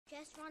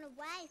just run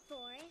away,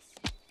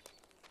 Forrest.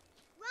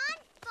 Run,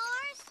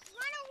 Forrest!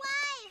 Run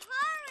away!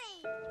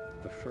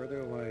 Hurry! The further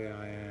away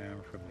I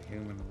am from the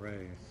human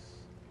race,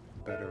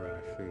 the better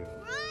I feel.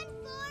 Run,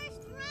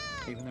 Forrest,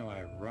 run! Even though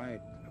I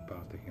write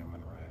about the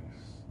human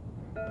race,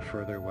 the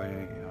further away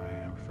I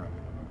am from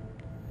them,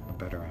 the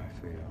better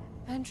I feel.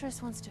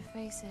 Ventress wants to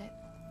face it.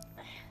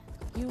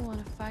 You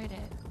want to fight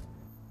it.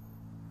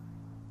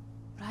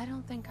 But I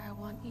don't think I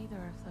want either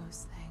of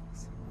those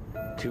things.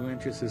 2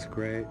 inches is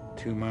great,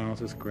 2 miles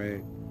is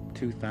great,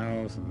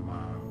 2,000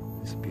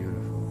 miles is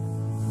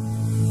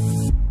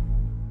beautiful.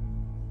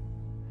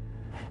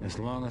 As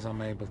long as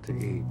I'm able to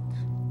eat.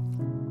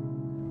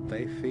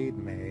 They feed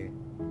me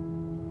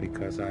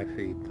because I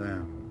feed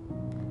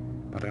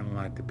them. But I don't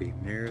like to be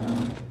near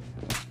them.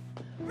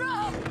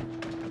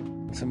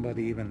 Run!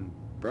 Somebody even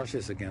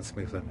brushes against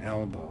me with an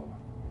elbow.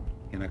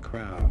 In a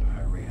crowd,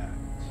 I react.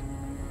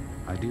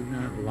 I do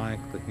not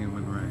like the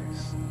human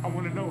race. I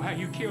want to know how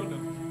you killed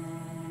them.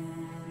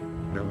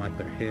 I don't like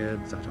their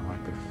heads, I don't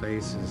like their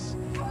faces,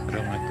 I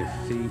don't like their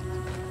feet,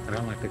 I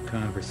don't like their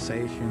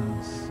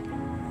conversations,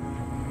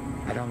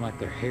 I don't like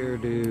their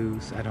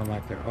hairdos, I don't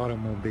like their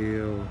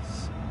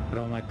automobiles, I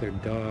don't like their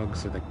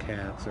dogs or their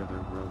cats or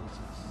their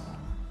roses.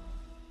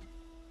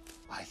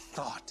 I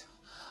thought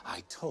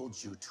I told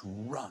you to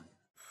run.